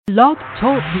Blog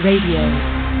Talk Radio.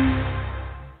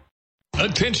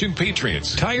 Attention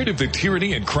patriots, tired of the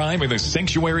tyranny and crime in the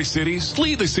sanctuary cities?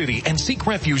 Flee the city and seek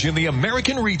refuge in the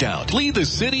American Redoubt.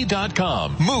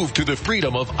 FleeTheCity.com. Move to the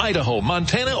freedom of Idaho,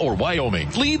 Montana, or Wyoming.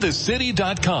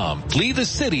 FleeTheCity.com.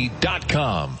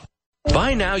 FleeTheCity.com.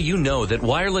 By now you know that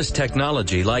wireless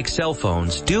technology like cell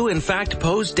phones do in fact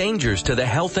pose dangers to the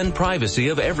health and privacy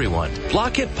of everyone.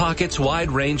 Block-It Pocket's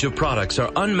wide range of products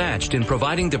are unmatched in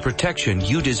providing the protection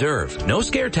you deserve. No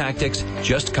scare tactics,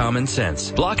 just common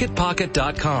sense.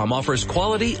 BlockItPocket.com offers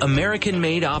quality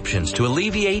American-made options to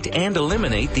alleviate and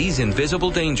eliminate these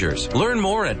invisible dangers. Learn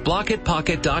more at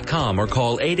BlockItPocket.com or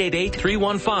call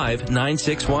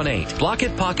 888-315-9618.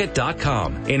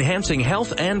 BlockItPocket.com, enhancing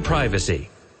health and privacy.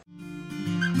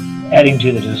 Adding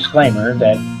to the disclaimer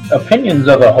that opinions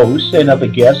of the host and of the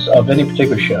guests of any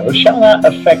particular show shall not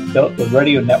affect the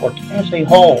radio network as a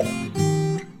whole.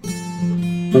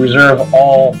 We reserve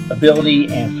all ability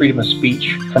and freedom of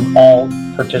speech from all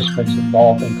participants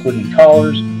involved, including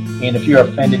callers, and if you're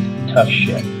offended, tough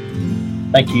shit.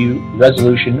 Thank you,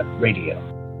 Resolution Radio.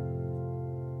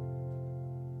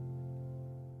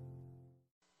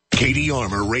 KD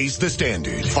Armor raised the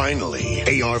standard. Finally,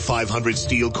 AR-500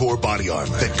 steel core body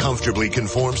armor that comfortably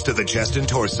conforms to the chest and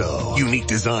torso. Unique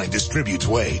design distributes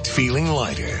weight, feeling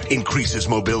lighter, increases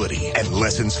mobility, and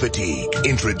lessens fatigue.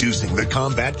 Introducing the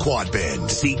Combat Quad Bend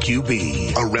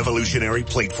CQB, a revolutionary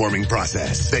plate forming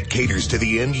process that caters to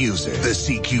the end user. The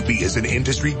CQB is an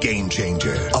industry game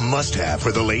changer, a must-have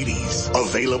for the ladies.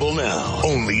 Available now,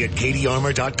 only at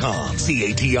KDArmor.com,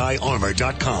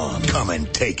 CATIarmor.com. Come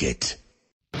and take it.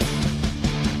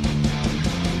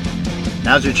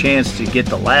 Now's your chance to get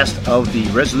the last of the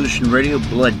Resolution Radio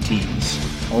Blood Tees.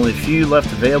 Only a few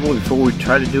left available before we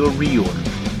try to do a reorder.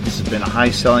 This has been a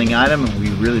high-selling item, and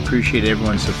we really appreciate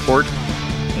everyone's support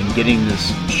in getting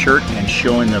this shirt and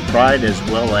showing their pride as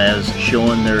well as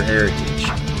showing their heritage.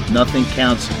 Nothing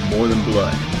counts more than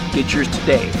blood. Get yours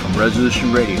today from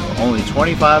Resolution Radio. Only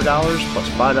 $25 plus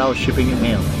 $5 shipping and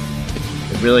handling.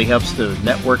 It really helps the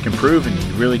network improve, and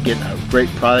you really get a great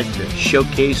product to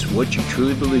showcase what you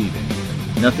truly believe in.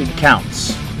 Nothing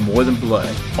counts more than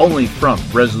blood. Only from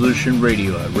Resolution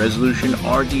Radio at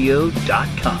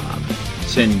ResolutionRDO.com.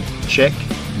 Send check,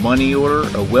 money order,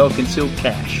 or well-concealed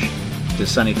cash to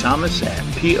Sonny Thomas at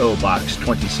P.O. Box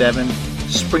 27,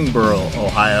 Springboro,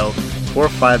 Ohio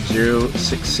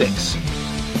 45066.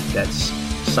 That's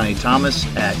Sonny Thomas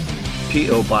at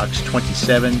P.O. Box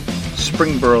 27,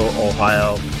 Springboro,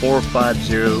 Ohio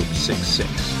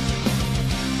 45066.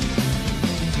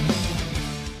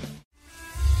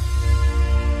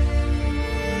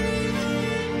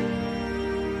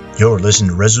 You're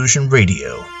listening to Resolution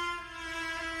Radio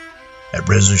at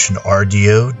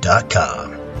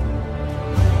ResolutionRDO.com.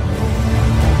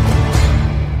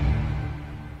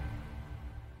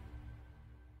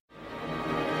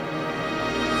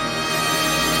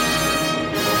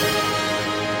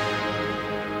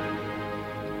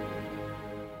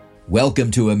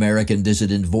 Welcome to American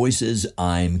Dissident Voices.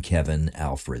 I'm Kevin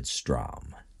Alfred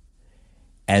Strom.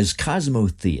 As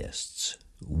cosmotheists,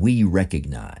 we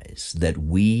recognize that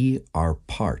we are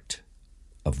part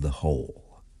of the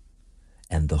whole,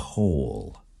 and the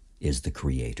whole is the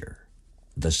Creator,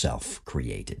 the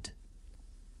self-created.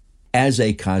 As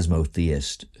a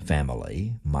cosmotheist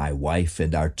family, my wife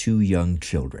and our 2 young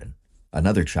children,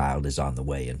 another child is on the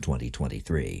way in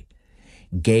 2023,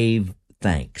 gave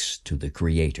thanks to the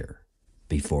Creator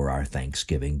before our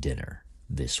Thanksgiving dinner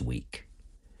this week.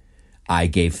 I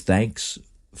gave thanks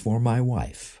for my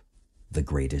wife, the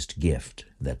greatest gift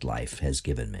that life has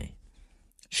given me.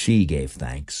 She gave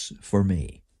thanks for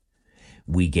me.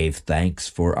 We gave thanks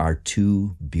for our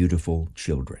 2 beautiful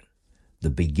children, the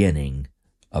beginning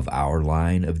of our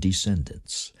line of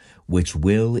descendants, which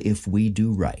will, if we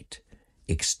do right,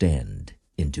 extend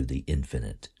into the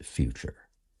infinite future.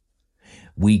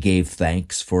 We gave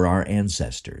thanks for our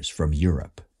ancestors from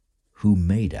Europe, who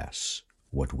made us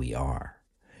what we are,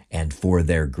 and for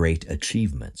their great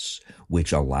achievements,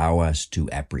 which allow us to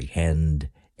apprehend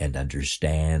and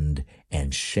understand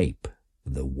and shape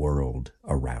the world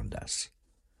around us.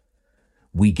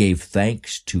 We gave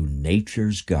thanks to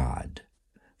nature's God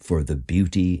for the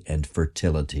beauty and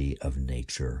fertility of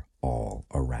nature all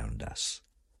around us.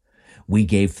 We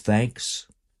gave thanks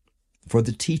for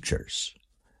the teachers,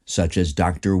 such as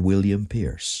Dr. William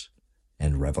Pierce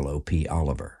and Revelo P.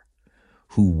 Oliver,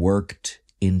 who worked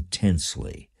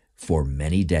intensely for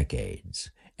many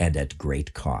decades and at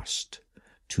great cost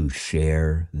to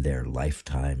share their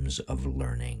lifetimes of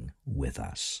learning with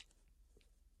us.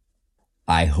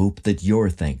 I hope that your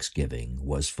Thanksgiving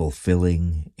was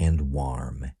fulfilling and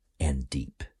warm and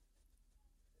deep.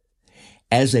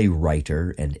 As a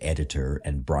writer and editor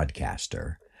and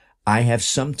broadcaster, I have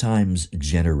sometimes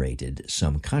generated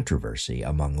some controversy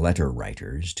among letter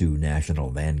writers to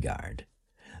National Vanguard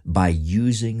by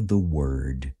using the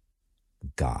word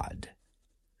God.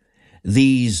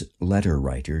 These letter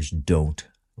writers don't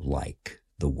like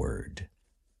the word.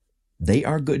 They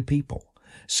are good people,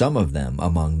 some of them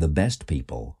among the best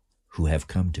people who have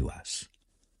come to us.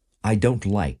 I don't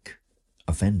like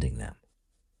offending them.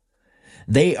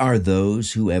 They are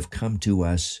those who have come to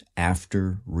us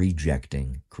after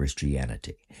rejecting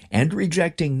Christianity, and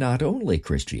rejecting not only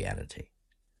Christianity,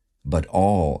 but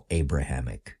all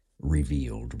Abrahamic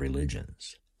revealed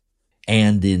religions,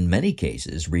 and in many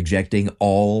cases rejecting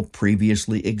all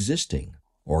previously existing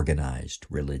organized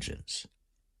religions.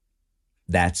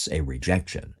 That's a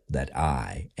rejection that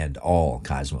I and all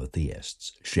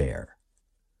cosmotheists share.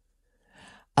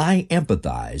 I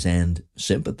empathize and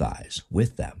sympathize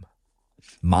with them.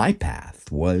 My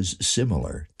path was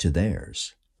similar to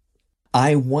theirs.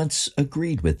 I once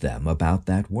agreed with them about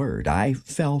that word. I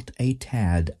felt a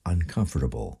tad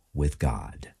uncomfortable with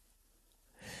God.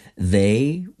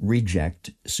 They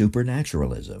reject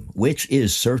supernaturalism, which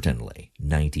is certainly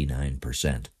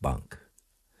 99% bunk.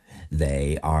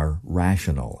 They are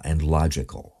rational and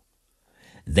logical.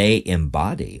 They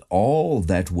embody all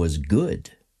that was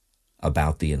good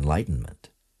about the Enlightenment,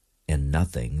 and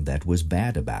nothing that was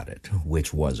bad about it,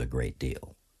 which was a great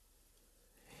deal.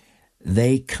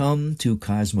 They come to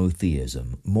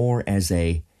cosmotheism more as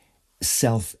a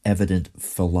self-evident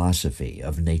philosophy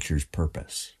of nature's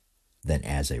purpose than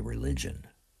as a religion.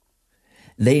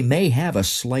 They may have a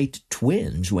slight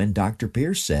twinge when Dr.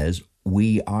 Pierce says,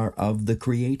 "We are of the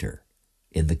Creator,"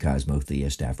 in the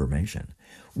cosmotheist affirmation,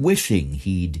 wishing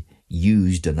he'd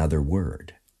used another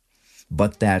word.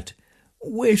 But that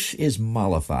wish is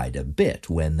mollified a bit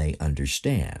when they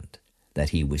understand that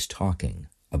he was talking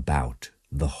about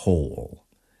the whole,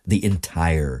 the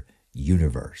entire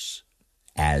universe,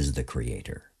 as the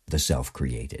Creator, the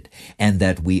self-created, and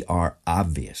that we are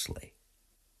obviously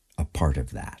a part of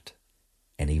that,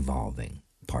 an evolving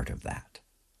part of that.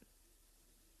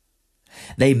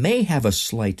 They may have a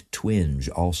slight twinge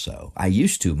also. I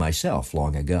used to myself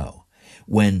long ago,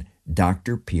 when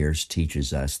Dr. Pierce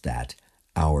teaches us that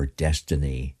our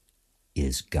destiny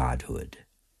is Godhood,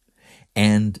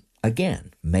 and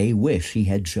again may wish he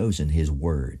had chosen his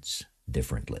words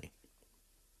differently.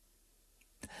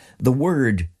 The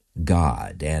word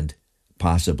God, and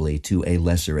possibly to a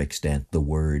lesser extent the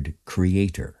word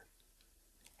Creator,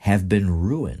 have been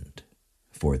ruined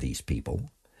for these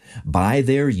people by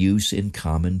their use in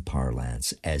common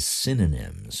parlance as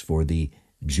synonyms for the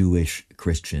Jewish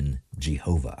Christian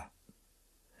Jehovah.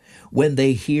 When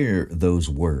they hear those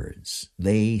words,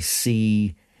 they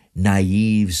see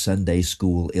naive Sunday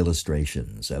school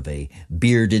illustrations of a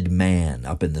bearded man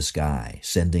up in the sky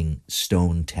sending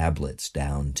stone tablets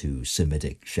down to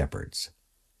Semitic shepherds.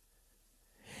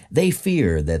 They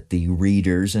fear that the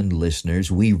readers and listeners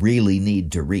we really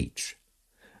need to reach,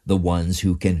 the ones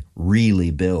who can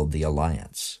really build the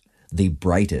alliance, the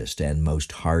brightest and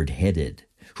most hard-headed,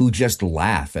 who just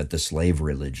laugh at the slave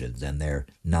religions and their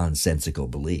nonsensical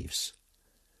beliefs,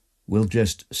 will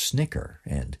just snicker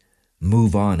and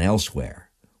move on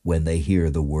elsewhere when they hear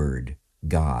the word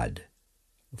God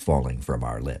falling from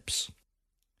our lips.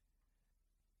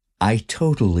 I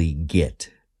totally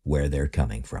get where they're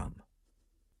coming from.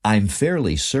 I'm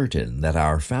fairly certain that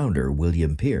our founder,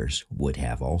 William Pierce, would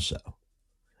have also.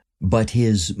 But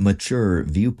his mature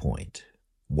viewpoint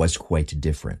was quite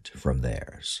different from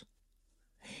theirs.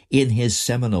 In his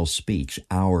seminal speech,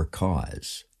 Our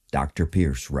Cause, Dr.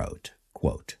 Pierce wrote,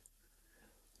 quote,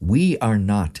 "We are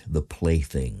not the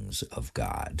playthings of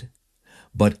God,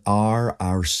 but are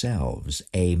ourselves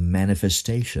a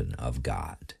manifestation of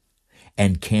God,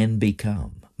 and can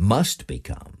become, must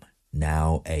become,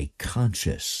 now a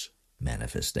conscious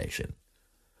manifestation.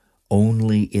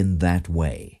 Only in that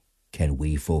way can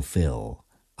we fulfill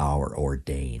our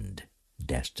ordained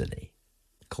destiny."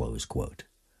 Close quote.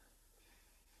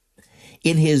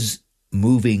 In his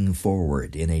Moving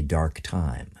Forward in a Dark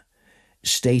Time,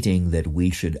 stating that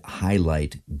we should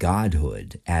highlight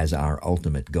Godhood as our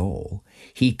ultimate goal,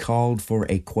 he called for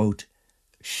a, quote,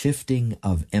 "shifting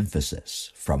of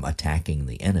emphasis from attacking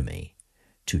the enemy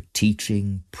to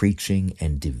teaching, preaching,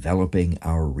 and developing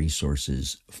our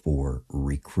resources for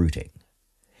recruiting.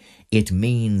 It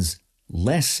means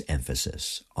less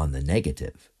emphasis on the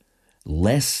negative,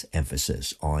 less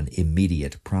emphasis on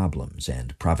immediate problems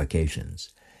and provocations,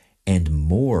 and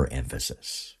more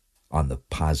emphasis on the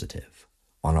positive,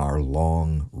 on our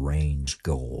long-range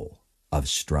goal of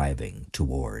striving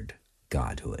toward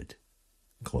Godhood."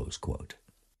 Close quote.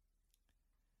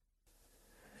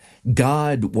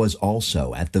 God was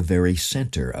also at the very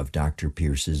center of Dr.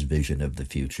 Pierce's vision of the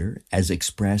future, as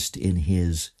expressed in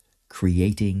his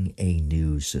Creating a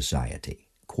New Society.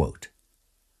 Quote,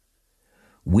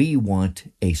 "We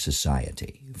want a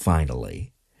society,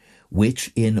 finally,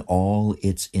 which in all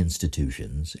its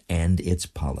institutions and its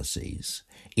policies,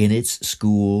 in its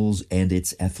schools and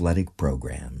its athletic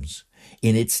programs,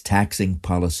 in its taxing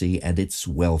policy and its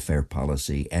welfare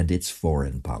policy and its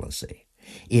foreign policy,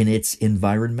 in its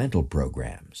environmental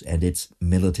programs and its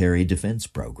military defense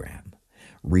program,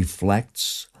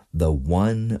 reflects the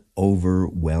one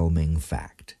overwhelming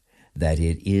fact that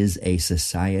it is a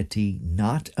society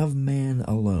not of man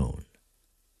alone,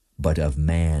 but of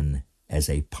man as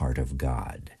a part of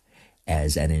God,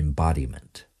 as an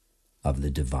embodiment of the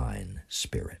divine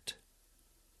spirit."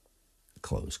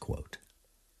 Close quote.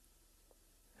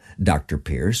 Dr.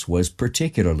 Pierce was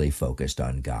particularly focused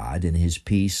on God in his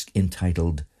piece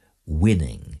entitled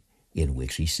Winning, in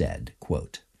which he said,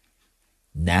 quote,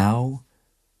 "Now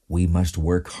we must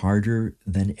work harder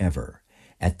than ever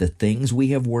at the things we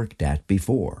have worked at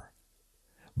before,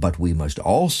 but we must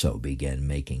also begin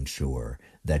making sure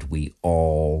that we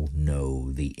all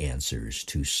know the answers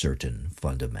to certain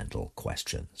fundamental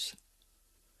questions.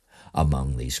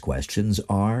 Among these questions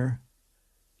are,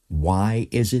 why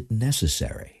is it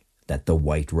necessary that the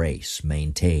white race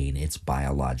maintain its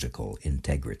biological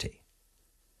integrity?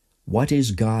 What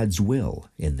is God's will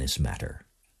in this matter?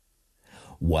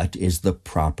 What is the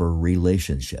proper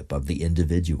relationship of the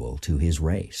individual to his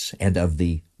race and of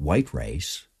the white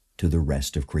race to the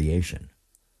rest of creation?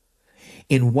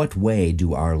 In what way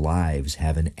do our lives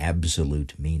have an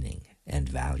absolute meaning and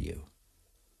value?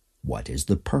 What is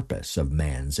the purpose of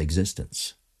man's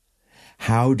existence?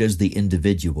 How does the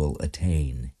individual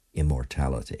attain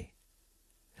immortality?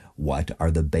 What are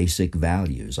the basic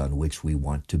values on which we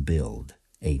want to build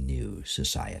a new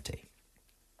society?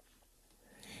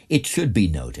 It should be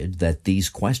noted that these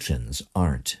questions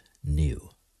aren't new,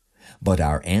 but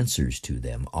our answers to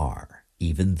them are,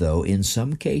 even though in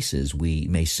some cases we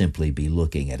may simply be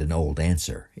looking at an old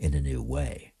answer in a new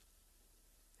way.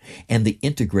 And the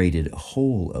integrated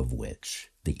whole of which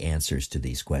the answers to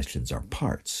these questions are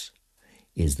parts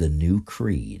is the new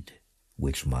creed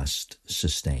which must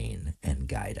sustain and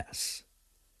guide us.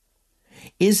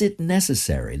 Is it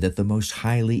necessary that the most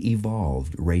highly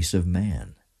evolved race of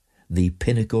man, the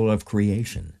pinnacle of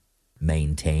creation,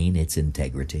 maintain its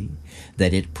integrity,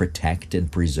 that it protect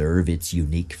and preserve its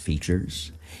unique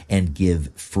features, and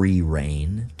give free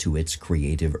rein to its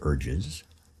creative urges,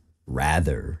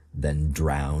 rather than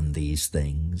drown these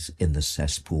things in the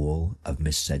cesspool of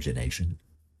miscegenation?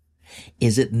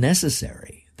 Is it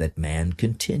necessary that man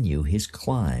continue his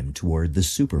climb toward the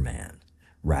Superman,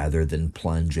 rather than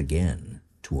plunge again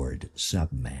toward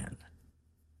Subman?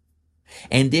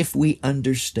 And if we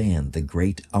understand the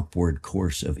great upward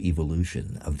course of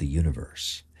evolution of the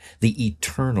universe, the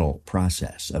eternal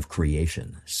process of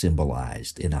creation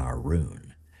symbolized in our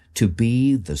rune, to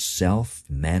be the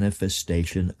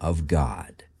self-manifestation of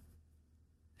God,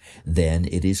 then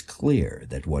it is clear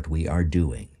that what we are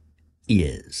doing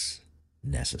is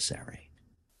necessary.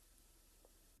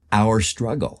 Our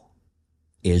struggle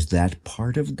is that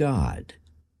part of God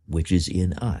which is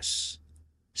in us,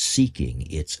 seeking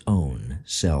its own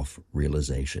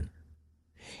self-realization.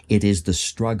 It is the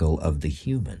struggle of the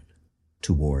human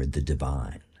toward the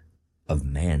divine, of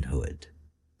manhood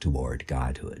toward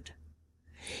godhood.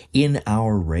 In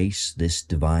our race, this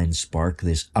divine spark,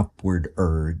 this upward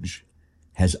urge,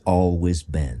 has always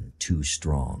been too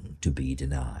strong to be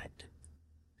denied.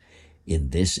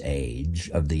 In this age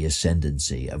of the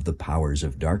ascendancy of the powers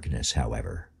of darkness,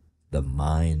 however, the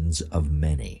minds of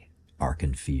many are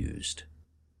confused.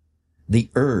 The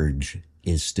urge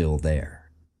is still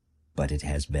there, but it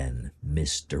has been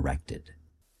misdirected.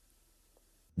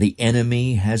 The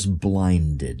enemy has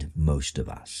blinded most of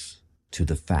us to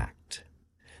the fact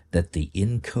that the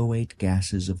inchoate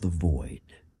gases of the void,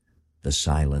 the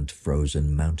silent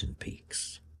frozen mountain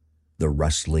peaks, the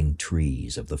rustling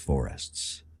trees of the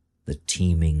forests, the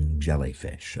teeming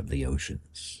jellyfish of the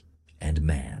oceans, and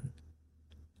man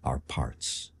are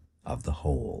parts of the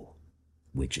whole,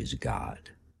 which is God.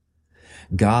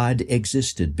 God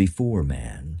existed before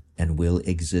man and will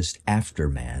exist after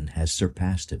man has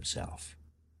surpassed himself.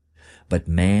 But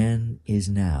man is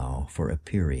now, for a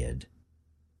period,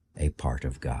 a part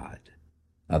of God,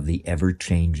 of the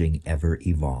ever-changing,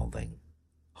 ever-evolving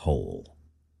whole.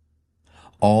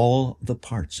 All the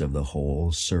parts of the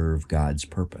whole serve God's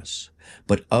purpose,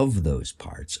 but of those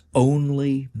parts,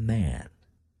 only man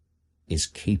is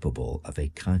capable of a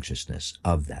consciousness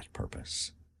of that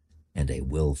purpose and a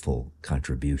willful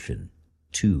contribution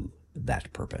to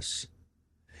that purpose.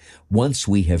 Once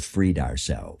we have freed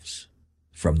ourselves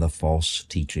from the false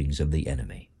teachings of the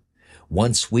enemy,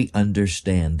 once we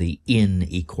understand the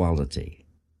inequality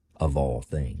of all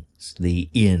things, the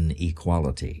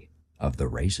inequality of the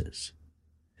races,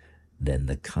 then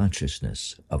the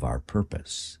consciousness of our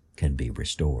purpose can be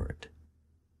restored,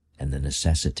 and the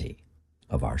necessity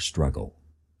of our struggle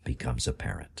becomes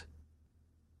apparent.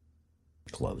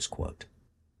 Close quote.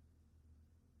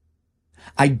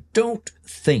 I don't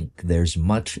think there's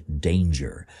much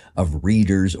danger of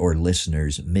readers or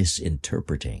listeners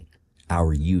misinterpreting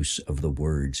our use of the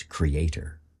words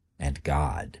creator and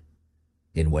God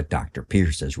in what Dr.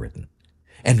 Pierce has written,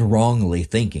 and wrongly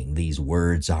thinking these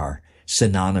words are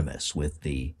synonymous with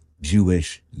the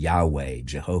Jewish Yahweh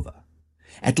Jehovah,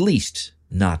 at least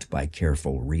not by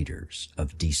careful readers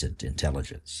of decent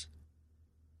intelligence.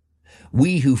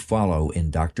 We who follow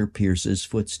in Dr. Pierce's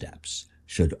footsteps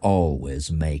should always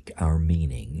make our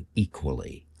meaning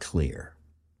equally clear.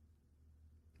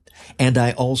 And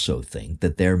I also think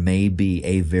that there may be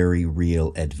a very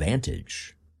real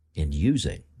advantage in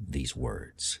using these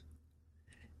words.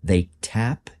 They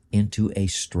tap into a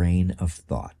strain of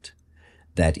thought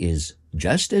that is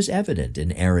just as evident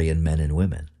in Aryan men and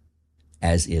women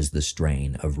as is the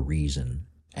strain of reason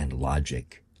and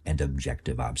logic and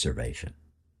objective observation.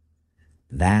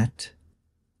 That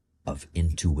of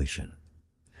intuition,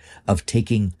 of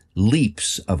taking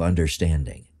leaps of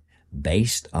understanding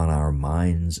based on our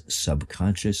mind's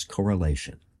subconscious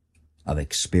correlation of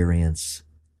experience,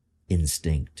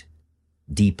 instinct,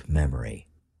 deep memory,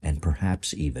 and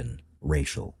perhaps even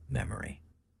racial memory.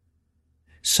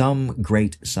 Some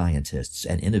great scientists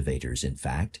and innovators, in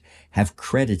fact, have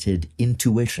credited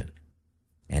intuition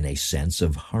and a sense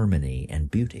of harmony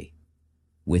and beauty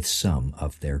with some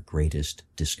of their greatest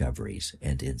discoveries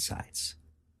and insights.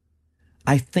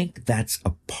 I think that's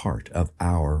a part of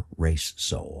our race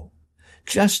soul,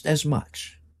 just as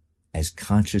much as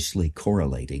consciously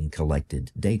correlating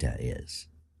collected data is.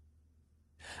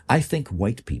 I think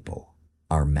white people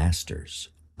are masters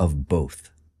of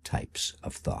both types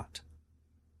of thought.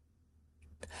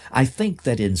 I think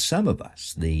that in some of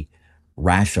us, the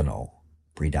rational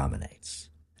predominates.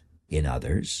 In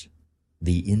others,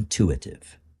 the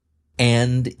intuitive.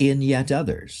 And in yet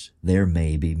others, there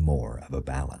may be more of a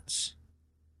balance.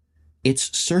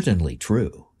 It's certainly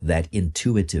true that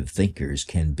intuitive thinkers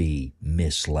can be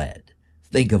misled.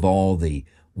 Think of all the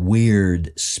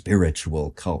weird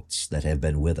spiritual cults that have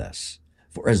been with us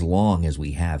for as long as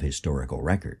we have historical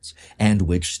records, and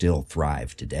which still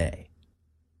thrive today.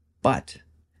 But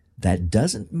that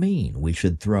doesn't mean we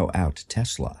should throw out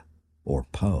Tesla or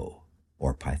Poe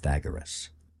or Pythagoras.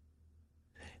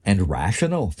 And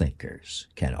rational thinkers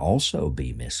can also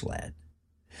be misled.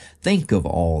 Think of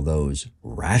all those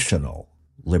rational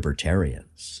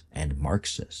libertarians and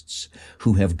Marxists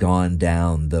who have gone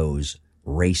down those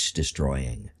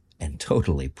race-destroying and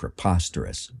totally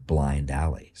preposterous blind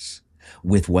alleys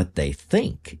with what they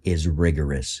think is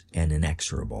rigorous and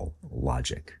inexorable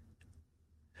logic.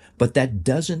 But that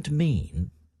doesn't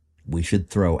mean we should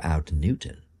throw out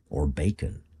Newton or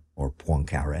Bacon or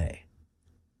Poincaré.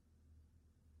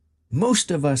 Most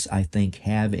of us, I think,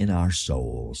 have in our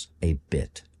souls a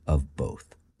bit of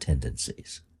both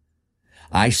tendencies.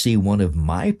 I see one of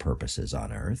my purposes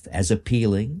on earth as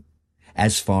appealing,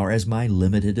 as far as my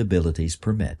limited abilities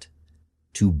permit,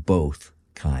 to both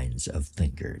kinds of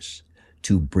thinkers,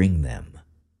 to bring them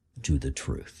to the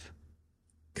truth.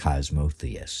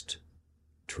 Cosmotheist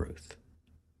truth.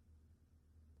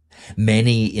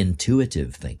 Many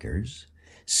intuitive thinkers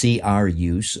see our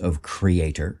use of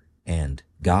creator and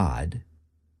God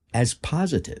as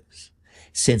positives,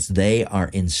 since they are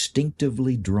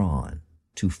instinctively drawn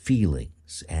to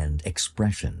feelings and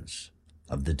expressions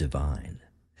of the divine,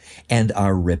 and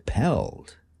are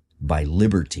repelled by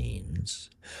libertines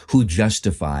who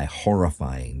justify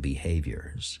horrifying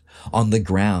behaviors on the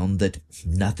ground that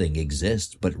nothing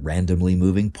exists but randomly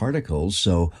moving particles,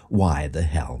 so why the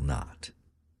hell not?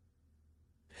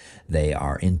 They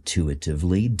are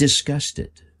intuitively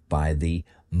disgusted by the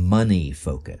money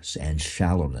focus and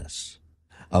shallowness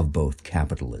of both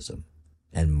capitalism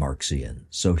and Marxian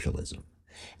socialism,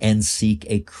 and seek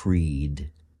a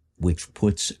creed which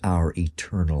puts our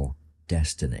eternal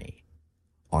destiny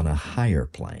on a higher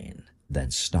plane than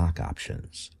stock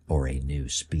options or a new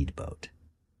speedboat.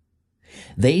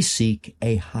 They seek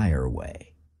a higher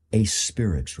way, a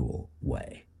spiritual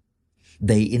way.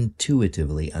 They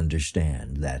intuitively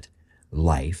understand that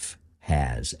life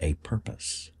has a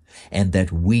purpose, and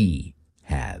that we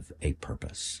have a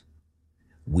purpose.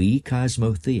 We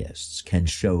cosmotheists can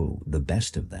show the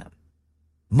best of them,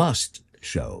 must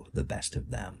show the best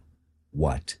of them,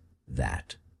 what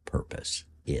that purpose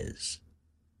is.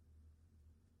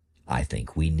 I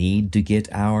think we need to get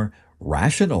our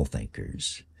rational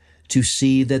thinkers to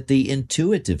see that the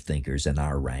intuitive thinkers in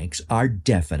our ranks are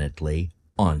definitely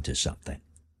onto something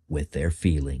with their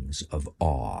feelings of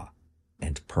awe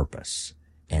and purpose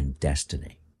and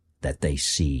destiny that they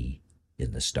see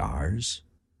in the stars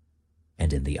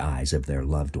and in the eyes of their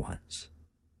loved ones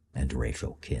and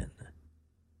racial kin.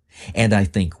 And I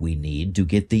think we need to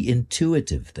get the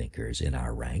intuitive thinkers in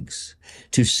our ranks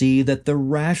to see that the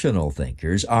rational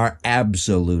thinkers are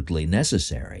absolutely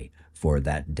necessary for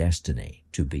that destiny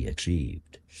to be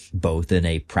achieved, both in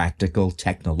a practical,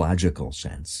 technological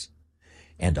sense,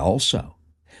 and also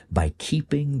by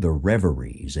keeping the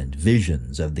reveries and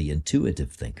visions of the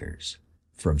intuitive thinkers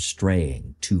from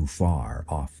straying too far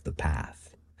off the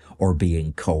path, or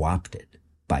being co-opted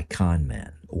by con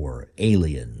men or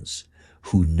aliens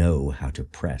who know how to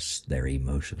press their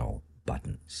emotional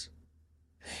buttons.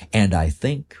 And I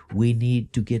think we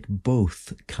need to get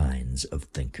both kinds of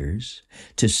thinkers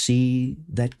to see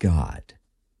that God,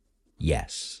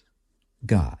 yes,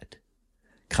 God,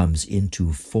 comes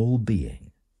into full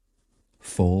being,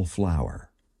 full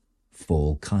flower,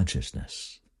 full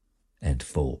consciousness, and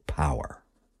full power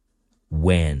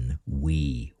when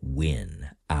we win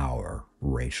our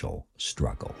racial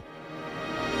struggle.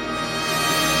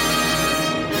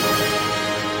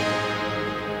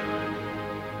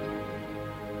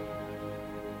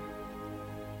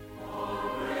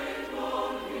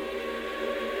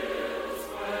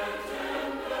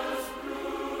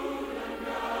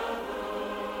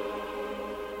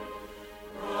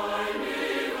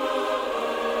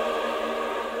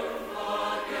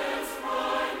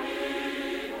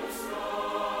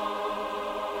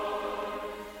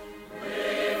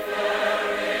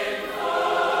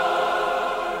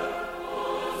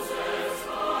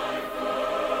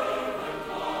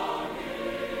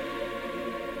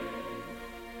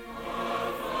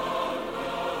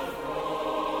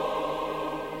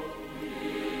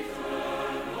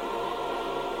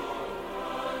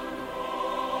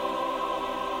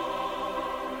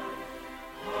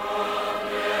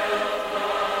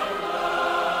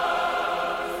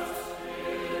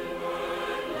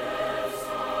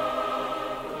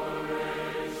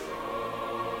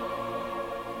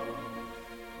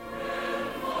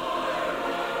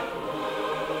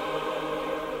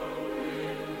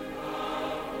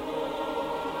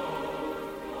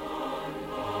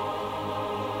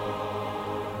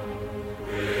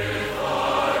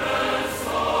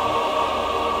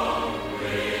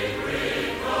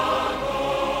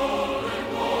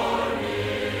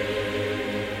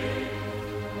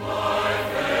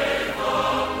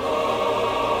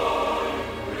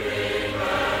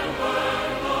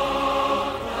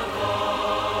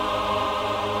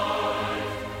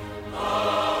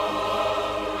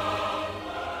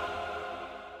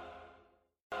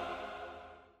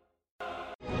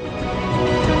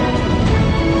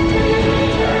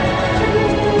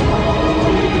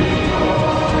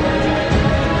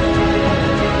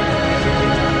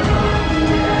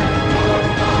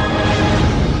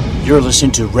 You're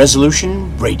listening to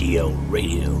Resolution Radio.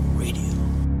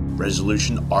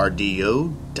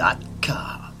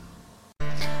 ResolutionRDO.com.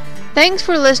 Thanks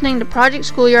for listening to Project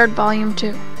Schoolyard Volume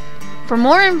 2. For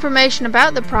more information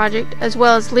about the project, as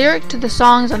well as lyrics to the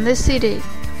songs on this CD,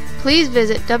 please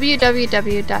visit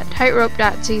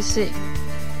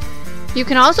www.tightrope.cc. You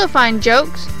can also find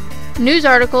jokes, news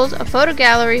articles, a photo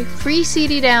gallery, free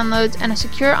CD downloads, and a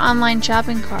secure online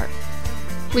shopping cart.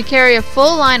 We carry a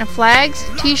full line of flags,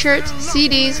 t-shirts,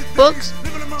 CDs, books,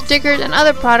 stickers, and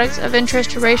other products of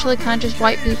interest to racially conscious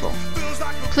white people.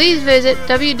 Please visit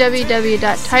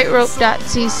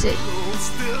www.tightrope.cc.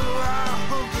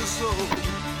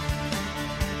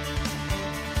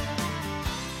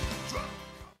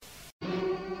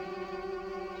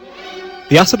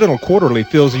 The Occidental Quarterly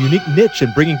fills a unique niche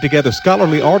in bringing together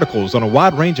scholarly articles on a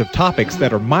wide range of topics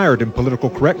that are mired in political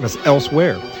correctness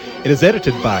elsewhere. It is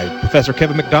edited by Professor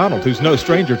Kevin MacDonald, who's no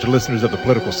stranger to listeners of the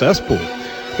political cesspool.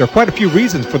 There are quite a few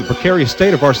reasons for the precarious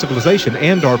state of our civilization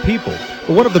and our people,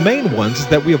 but one of the main ones is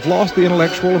that we have lost the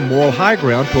intellectual and moral high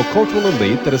ground to a cultural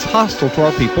elite that is hostile to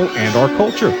our people and our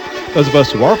culture. Those of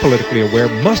us who are politically aware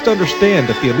must understand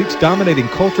that the elites dominating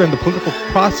culture and the political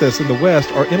process in the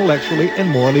West are intellectually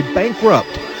and morally bankrupt.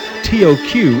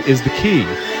 TOQ is the key.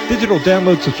 Digital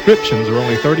download subscriptions are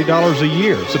only $30 a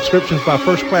year. Subscriptions by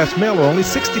first-class mail are only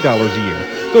 $60 a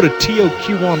year. Go to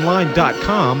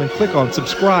toqonline.com and click on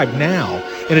Subscribe Now.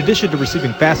 In addition to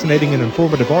receiving fascinating and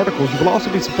informative articles, you will also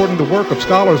be supporting the work of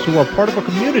scholars who are part of a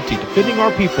community defending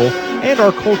our people and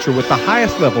our culture with the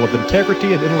highest level of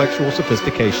integrity and intellectual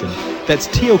sophistication. That's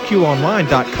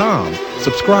toqonline.com.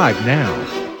 Subscribe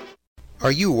now.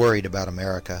 Are you worried about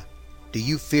America? Do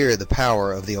you fear the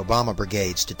power of the Obama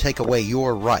brigades to take away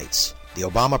your rights? The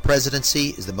Obama presidency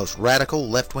is the most radical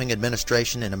left-wing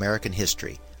administration in American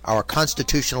history. Our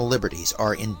constitutional liberties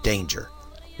are in danger.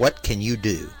 What can you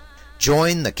do?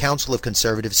 Join the Council of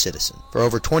Conservative Citizens. For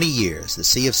over 20 years, the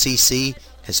CFCC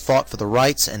has fought for the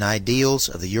rights and ideals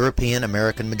of the European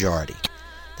American majority.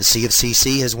 The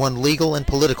CFCC has won legal and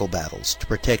political battles to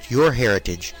protect your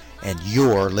heritage and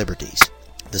your liberties.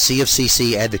 The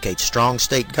CFCC advocates strong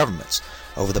state governments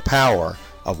over the power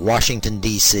of Washington,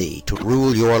 D.C. to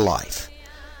rule your life.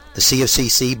 The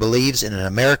CFCC believes in an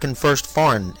American-first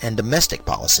foreign and domestic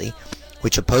policy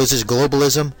which opposes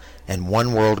globalism and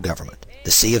one-world government.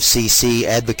 The CFCC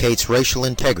advocates racial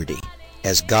integrity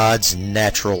as God's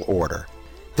natural order.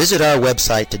 Visit our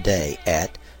website today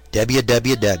at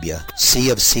www.cfcc.org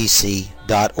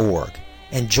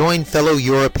and join fellow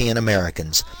European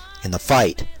Americans in the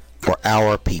fight for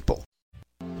our people.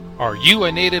 Are you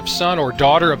a native son or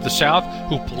daughter of the South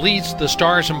who bleeds the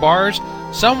stars and bars?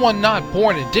 Someone not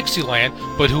born in Dixieland,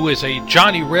 but who is a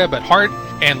Johnny Reb at heart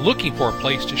and looking for a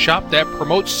place to shop that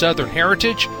promotes Southern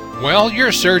heritage? Well,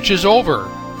 your search is over.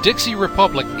 Dixie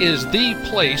Republic is the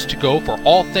place to go for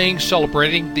all things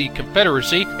celebrating the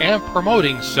Confederacy and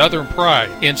promoting Southern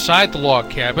pride. Inside the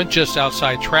log cabin just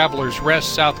outside Travelers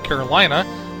Rest, South Carolina,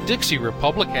 Dixie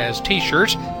Republic has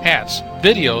t-shirts, hats,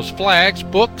 videos, flags,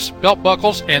 books, belt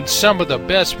buckles, and some of the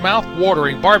best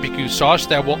mouth-watering barbecue sauce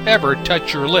that will ever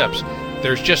touch your lips.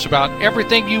 There's just about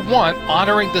everything you want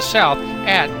honoring the South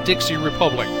at Dixie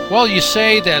Republic. Well, you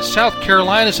say that South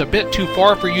Carolina's a bit too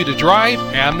far for you to drive?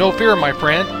 Have no fear, my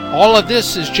friend. All of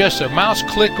this is just a mouse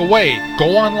click away.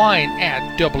 Go online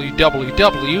at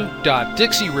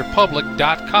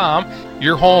www.dixierepublic.com.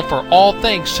 Your home for all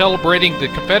things celebrating the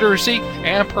Confederacy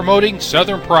and promoting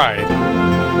Southern pride.